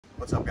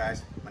What's up,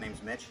 guys? My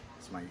name's Mitch.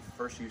 It's my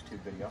first YouTube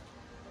video.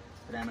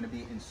 Today I'm going to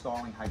be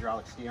installing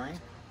hydraulic steering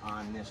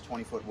on this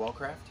 20-foot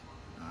Wellcraft.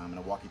 I'm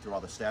going to walk you through all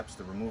the steps,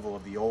 the removal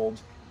of the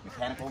old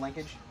mechanical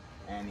linkage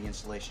and the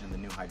installation of the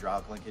new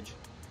hydraulic linkage.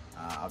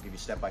 I'll give you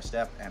step by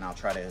step and I'll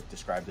try to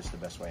describe this the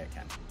best way I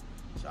can.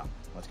 So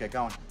let's get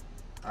going.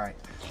 All right,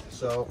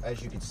 so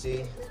as you can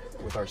see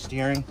with our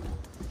steering,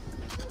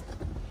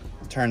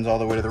 it turns all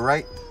the way to the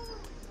right,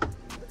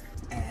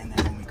 and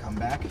then when we come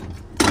back,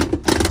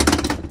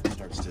 it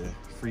starts to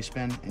free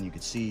spin, and you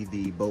can see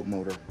the boat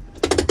motor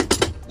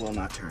will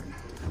not turn.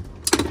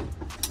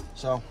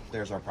 So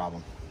there's our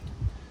problem.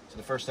 So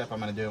the first step I'm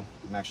going to do,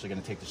 I'm actually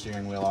going to take the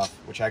steering wheel off,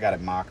 which I got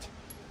it mocked.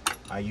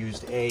 I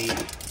used a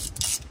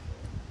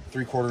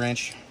 3/4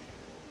 inch,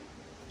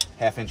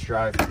 1/2 inch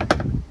drive.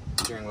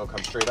 Steering wheel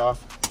comes straight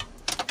off.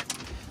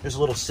 There's a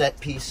little set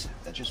piece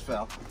that just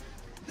fell.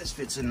 This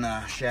fits in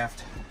the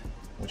shaft,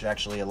 which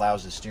actually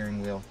allows the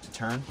steering wheel to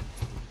turn.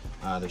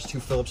 There's 2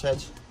 Phillips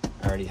heads.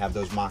 I already have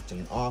those mocked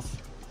and off.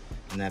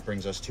 And that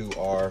brings us to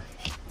our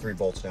 3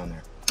 bolts down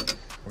there.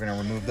 We're gonna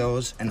remove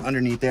those, and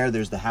underneath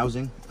there's the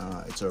housing.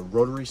 It's a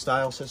rotary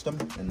style system,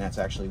 and that's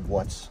actually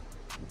what's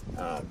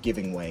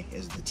giving way,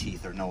 is the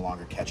teeth are no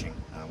longer catching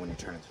when you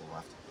turn it to the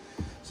left.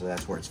 So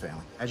that's where it's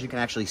failing. As you can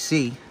actually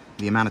see,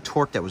 the amount of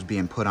torque that was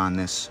being put on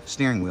this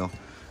steering wheel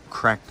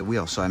cracked the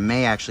wheel. So I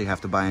may actually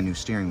have to buy a new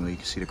steering wheel. You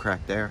can see the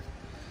crack there,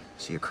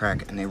 see a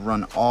crack, and they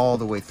run all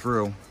the way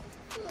through.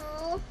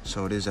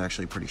 So it is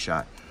actually pretty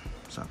shot.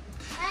 So,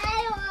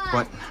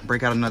 but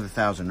break out another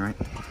 1,000, right?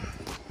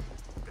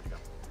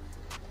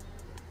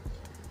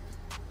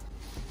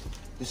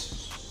 This is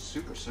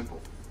super simple,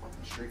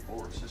 fucking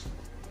straightforward system.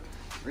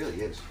 It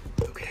really is.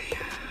 Okay,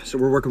 so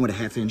we're working with a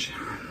 1/2 inch.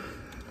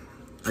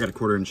 I got a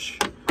 1/4 inch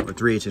or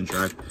 3/8 inch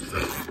drive.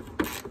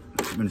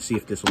 I'm gonna see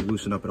if this will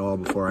loosen up at all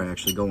before I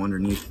actually go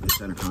underneath the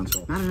center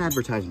console. Not an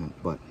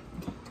advertisement, but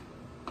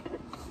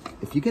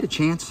if you get a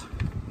chance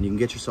and you can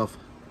get yourself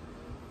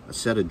a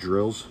set of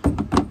drills,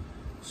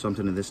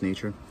 something of this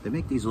nature, they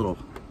make these little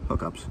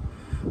hookups.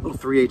 Little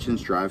 3/8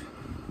 inch drive.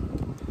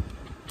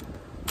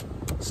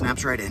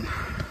 Snaps right in.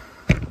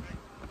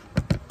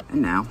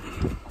 And now,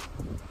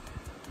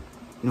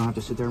 you don't have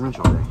to sit there and wrench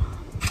all day.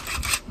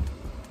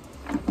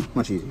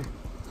 Much easier.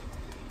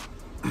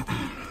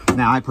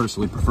 Now, I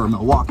personally prefer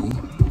Milwaukee,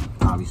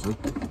 obviously,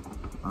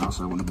 or else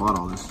I wouldn't have bought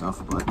all this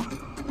stuff, but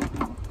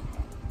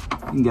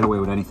you can get away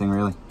with anything,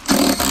 really.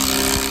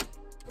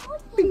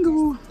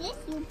 Bingo!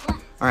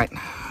 All right,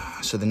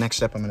 so the next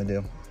step I'm gonna do,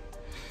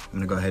 I'm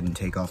gonna go ahead and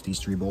take off these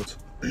 3 bolts.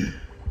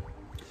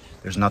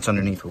 There's nuts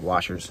underneath with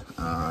washers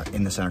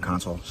in the center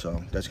console,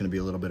 so that's gonna be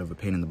a little bit of a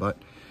pain in the butt,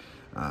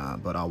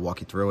 but I'll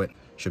walk you through it.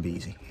 Should be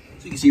easy.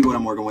 So you can see what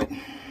I'm working with.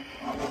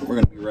 We're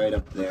gonna be right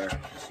up there.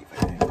 Let's see if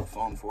I can get the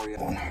phone for you.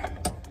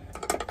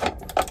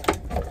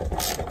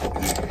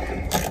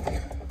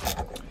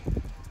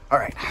 All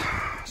right,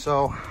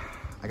 so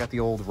I got the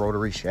old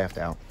rotary shaft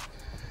out.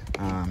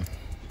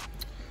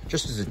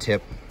 Just as a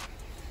tip,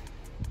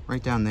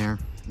 right down there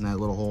in that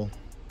little hole,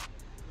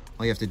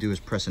 all you have to do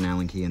is press an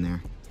Allen key in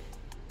there.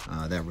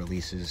 That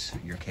releases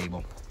your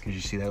cable. Because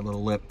you see that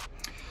little lip?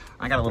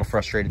 I got a little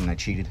frustrated and I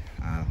cheated,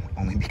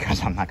 only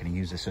because I'm not going to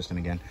use this system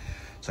again.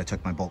 So I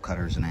took my bolt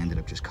cutters and I ended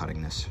up just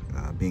cutting this,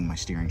 being my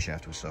steering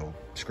shaft was so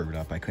screwed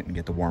up. I couldn't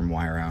get the worm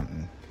wire out,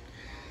 and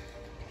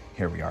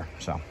here we are.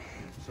 So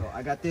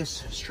I got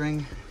this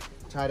string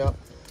tied up.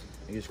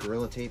 I use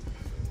Gorilla Tape.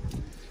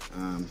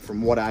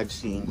 From what I've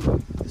seen,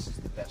 this is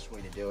the best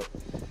way to do it,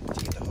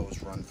 to get the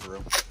hose run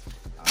through.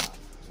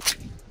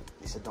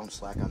 They said don't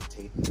slack on the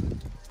tape.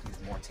 Use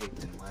more tape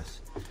than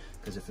less,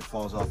 because if it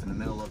falls off in the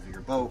middle of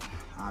your boat,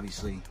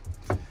 obviously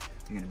you're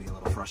going to be a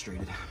little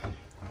frustrated.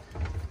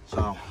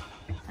 So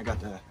I got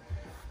the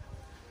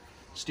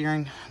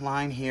steering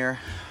line here,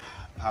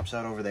 pops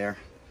out over there,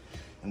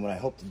 and what I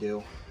hope to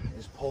do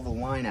is pull the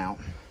line out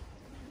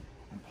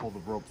and pull the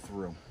rope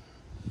through.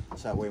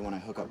 So that way when I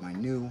hook up my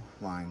new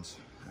lines,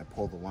 I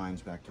pull the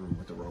lines back through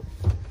with the rope.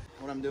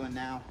 What I'm doing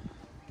now,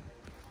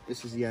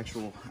 this is the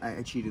actual,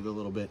 I cheated a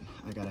little bit,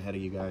 I got ahead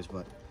of you guys,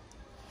 but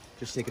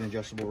just take an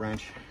adjustable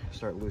wrench,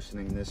 start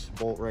loosening this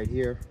bolt right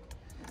here,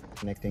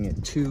 connecting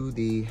it to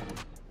the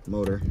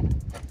motor,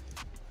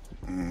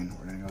 and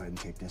we're gonna go ahead and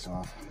take this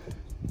off.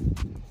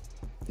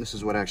 This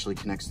is what actually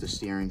connects the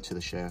steering to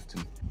the shaft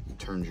and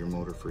turns your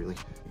motor freely.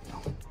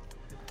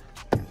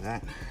 There's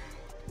that.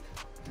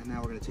 And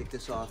now we're gonna take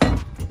this off.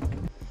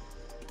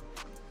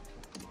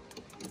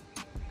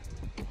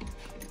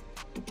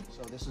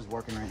 So this is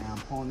working right now.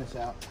 I'm pulling this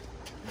out.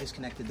 I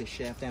disconnected this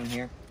shaft down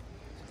here.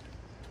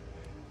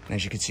 And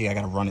as you can see, I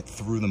gotta run it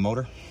through the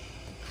motor.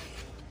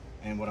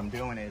 And what I'm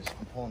doing is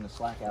I'm pulling the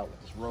slack out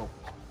with this rope.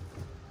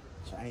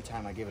 So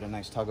anytime I give it a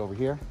nice tug over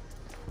here,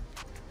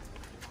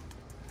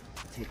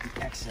 take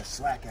the excess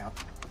slack out.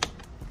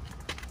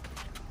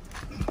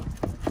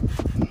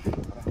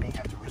 But I may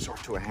have to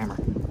resort to a hammer.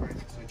 All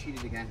right, so I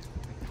cheated again.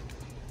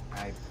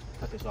 I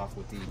cut this off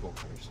with the bolt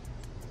cutters.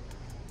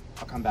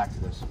 I'll come back to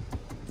this,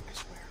 I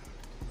swear.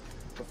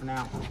 But for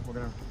now,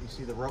 you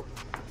see the rope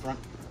up front?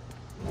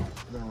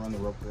 We're gonna run the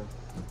rope there.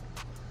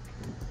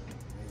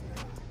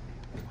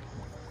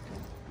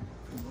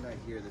 From what I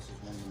hear, this is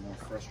one of the more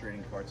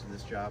frustrating parts of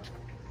this job.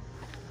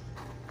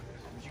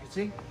 As you can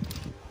see,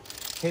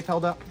 tape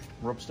held up,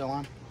 rope still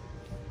on.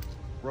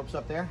 Rope's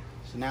up there.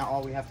 So now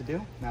all we have to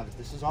do, now that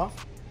this is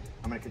off,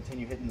 I'm gonna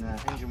continue hitting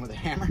the engine with a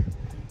hammer,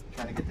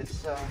 trying to get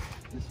this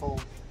this whole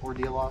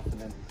ordeal off,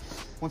 and then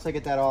once I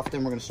get that off,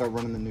 then we're gonna start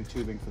running the new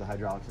tubing for the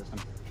hydraulic system.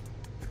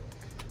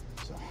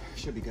 So,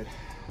 should be good.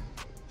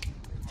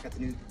 Got the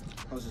new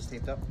hoses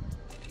taped up.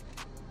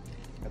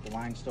 Got the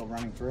lines still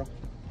running through.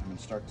 I'm gonna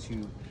start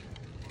to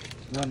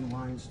run the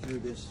lines through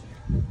this.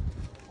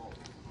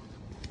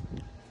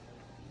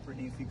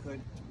 Brittany, if you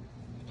could,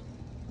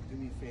 do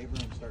me a favor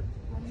and start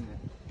running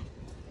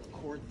that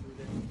cord through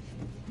there.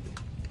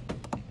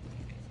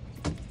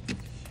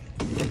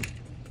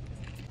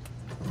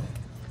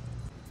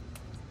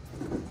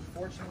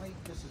 Unfortunately,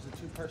 this is a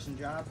two-person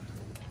job.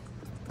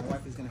 My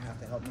wife is going to have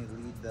to help me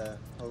lead the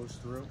hose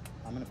through.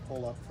 I'm going to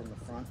pull up from the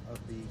front of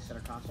the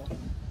center console.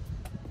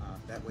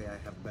 That way I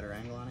have a better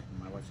angle on it, and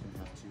my wife's going to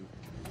have to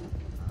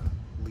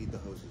lead the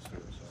hoses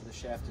through. So the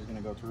shaft is going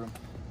to go through.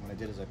 What I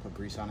did is I put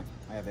grease on it.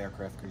 I have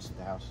aircraft grease at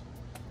the house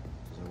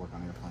because I work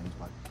on airplanes,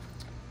 but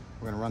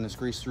we're going to run this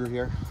grease through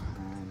here.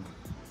 And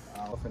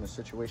if in a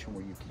situation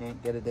where you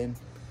can't get it in,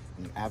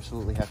 and you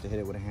absolutely have to hit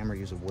it with a hammer,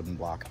 use a wooden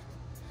block.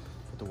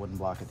 Put the wooden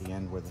block at the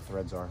end where the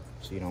threads are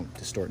so you don't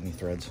distort any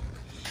threads,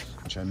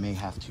 which I may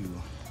have to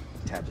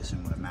tap this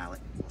in with a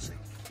mallet. We'll see.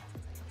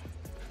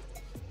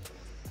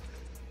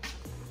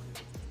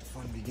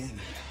 Fun begin.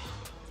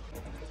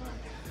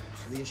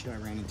 So the issue I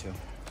ran into,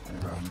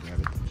 grab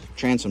it.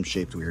 Transom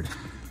shaped weird.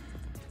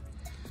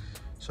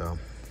 So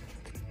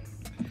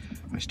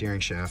my steering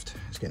shaft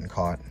is getting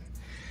caught.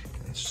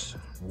 It's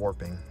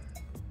warping.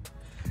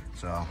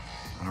 So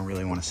I don't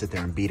really want to sit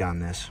there and beat on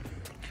this.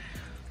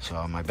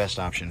 So my best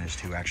option is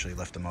to actually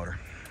lift the motor.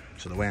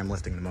 So the way I'm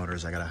lifting the motor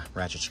is I got a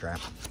ratchet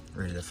strap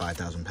rated at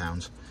 5,000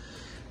 pounds,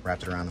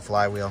 wrapped it around the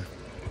flywheel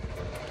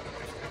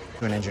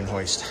to an engine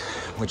hoist,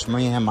 which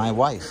me and my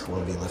wife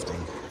will be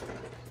lifting.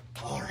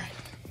 All right.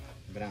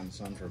 I've been out in the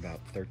sun for about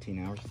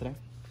 13 hours today.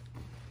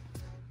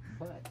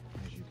 But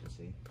as you can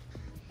see,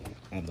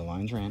 I have the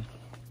lines ran.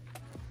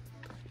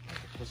 I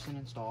have the piston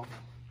installed.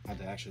 I had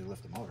to actually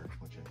lift the motor,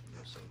 which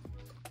you'll see.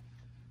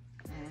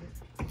 And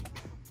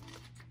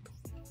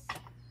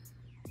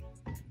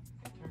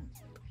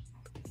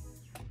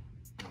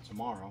now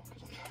tomorrow,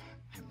 because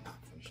I'm not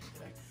finishing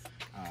today,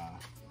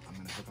 I'm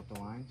going to hook up the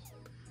lines,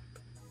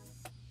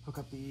 hook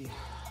up the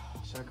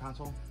center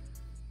console,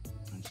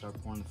 and start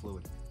pouring the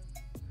fluid.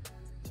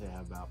 So I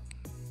have about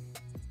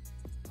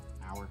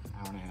hour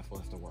and a half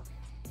left to work.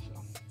 So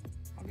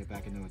I'll get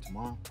back into it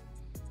tomorrow,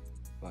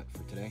 but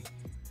for today,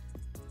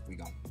 we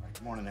go. Right,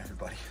 good morning,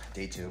 everybody.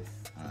 Day 2.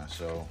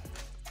 So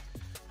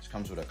this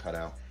comes with a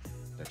cutout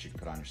that you can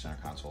put on your center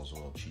console as a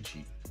little cheat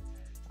sheet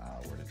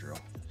where to drill.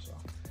 So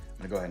I'm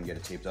gonna go ahead and get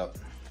it taped up,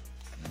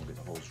 and then we'll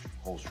get the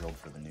holes drilled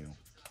for the new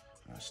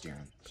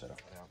steering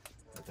setup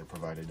that they're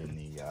provided in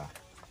the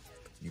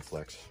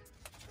U-Flex.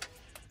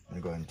 I'm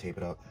gonna go ahead and tape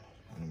it up,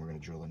 and then we're gonna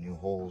drill the new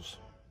holes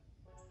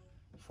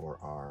for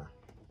our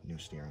new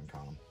steering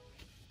column.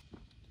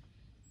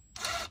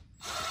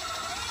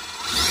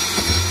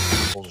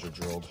 Holes are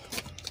drilled.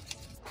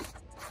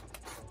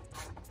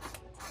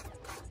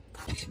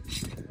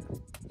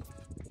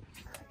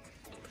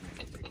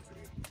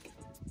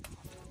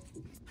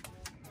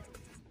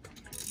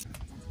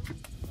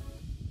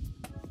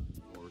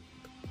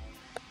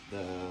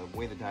 The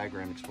way the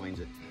diagram explains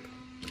it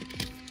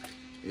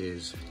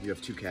is you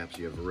have two caps,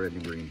 you have a red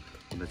and green,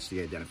 and that's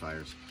the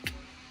identifiers.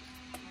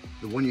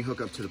 The one you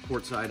hook up to the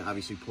port side,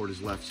 obviously port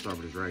is left,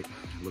 starboard is right,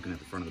 looking at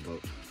the front of the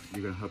boat.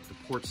 You're gonna hook the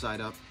port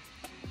side up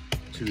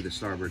to the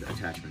starboard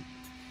attachment.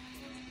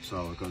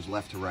 So it goes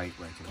left to right,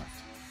 right to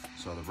left.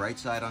 So the right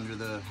side under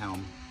the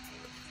helm,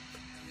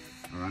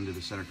 or under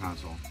the center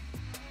console,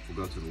 will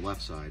go to the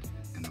left side,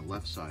 and the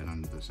left side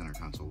under the center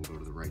console will go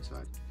to the right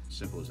side.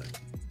 Simple as that.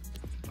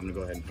 I'm gonna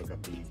go ahead and hook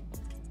up the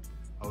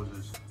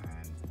hoses,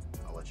 and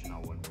I'll let you know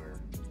when we're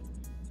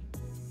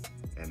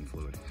adding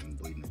fluid and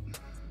bleeding it.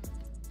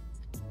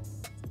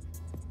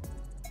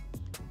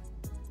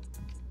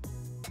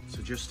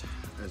 So just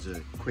as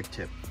a quick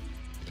tip,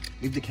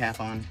 leave the cap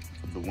on,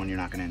 the one you're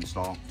not gonna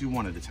install. Do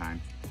one at a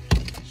time.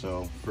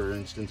 So for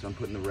instance, I'm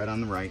putting the red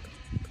on the right.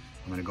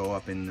 I'm gonna go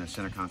up in the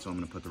center console, I'm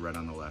gonna put the red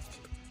on the left.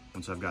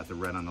 Once I've got the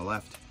red on the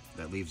left,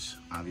 that leaves,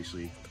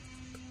 obviously,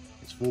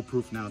 it's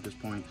foolproof now at this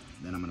point.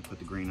 Then I'm gonna put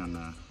the green on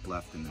the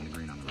left and then the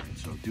green on the right.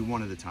 So do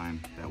one at a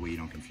time, that way you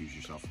don't confuse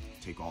yourself.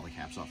 Take all the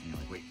caps off and you're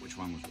like, wait, which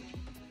one was which?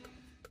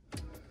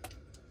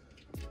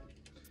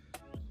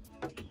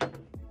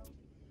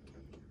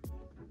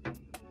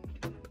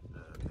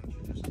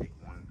 Just take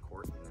one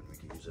quart and then we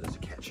can use it as a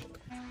catch.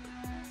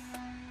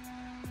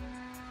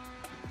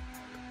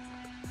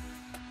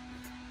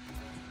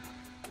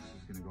 This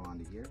is gonna go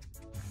onto here.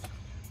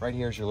 Right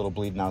here is your little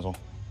bleed nozzle.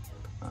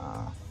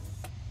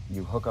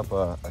 You hook up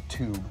a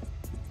tube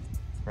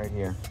right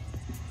here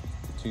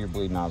to your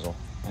bleed nozzle,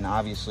 and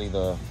obviously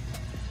the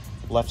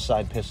left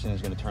side piston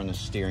is going to turn the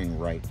steering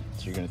right.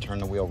 So you're going to turn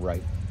the wheel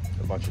right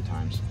a bunch of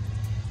times.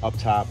 Up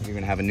top, you're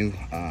going to have a new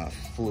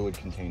fluid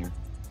container.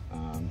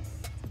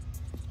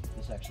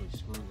 This actually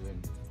screws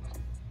in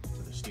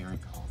to the steering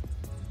column.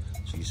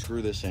 So you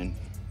screw this in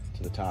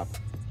to the top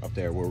up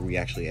there where we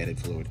actually added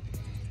fluid.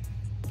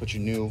 Put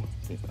your new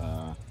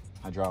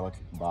hydraulic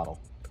bottle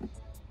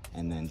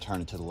and then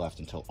turn it to the left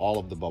until all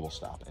of the bubbles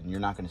stop. And you're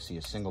not going to see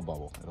a single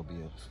bubble. It'll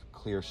be a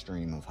clear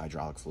stream of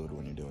hydraulic fluid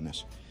when you're doing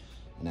this.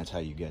 And that's how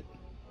you get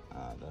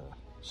the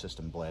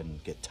system bled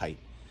and get tight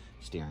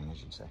steering,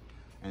 as you'd say.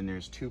 And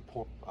there's two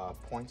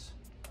points,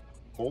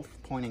 both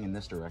pointing in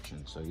this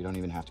direction. So you don't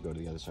even have to go to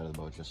the other side of the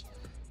boat. Just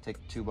take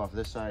the tube off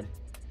this side,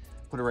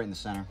 put it right in the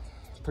center.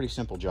 Pretty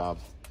simple job.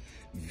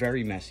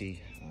 Very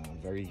messy,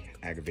 very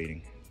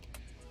aggravating.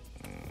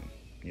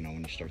 You know,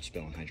 when you start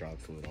spilling hydraulic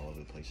fluid all over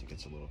the place, it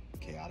gets a little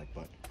chaotic,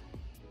 but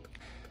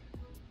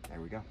there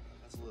we go.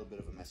 That's a little bit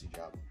of a messy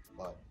job,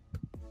 but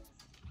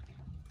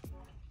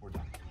we're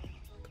done.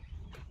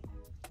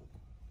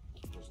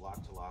 Goes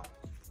lock to lock.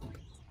 You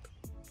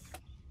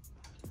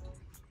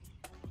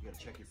gotta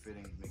check your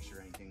fitting, make sure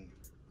anything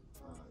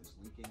is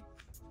leaking.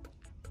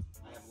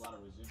 I have a lot of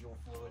residual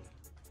fluid,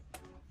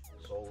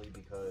 solely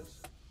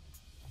because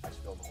I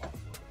spilled a lot of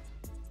fluid.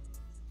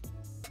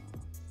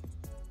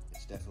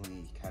 It's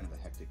definitely kind of a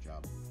hectic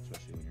job,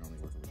 especially when you're only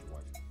working with your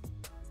wife.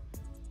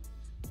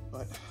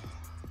 But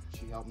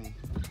she helped me.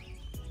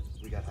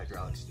 We got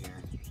hydraulic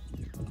steering.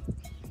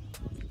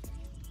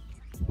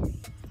 We're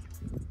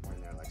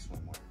in there like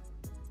swimwear.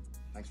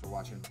 Thanks for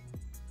watching.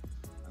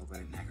 I hope I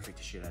didn't aggravate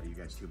the shit out of you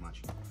guys too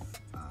much.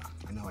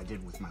 I know I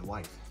did with my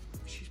wife.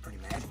 She's pretty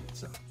mad,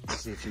 so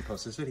let's see if she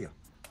posts this video.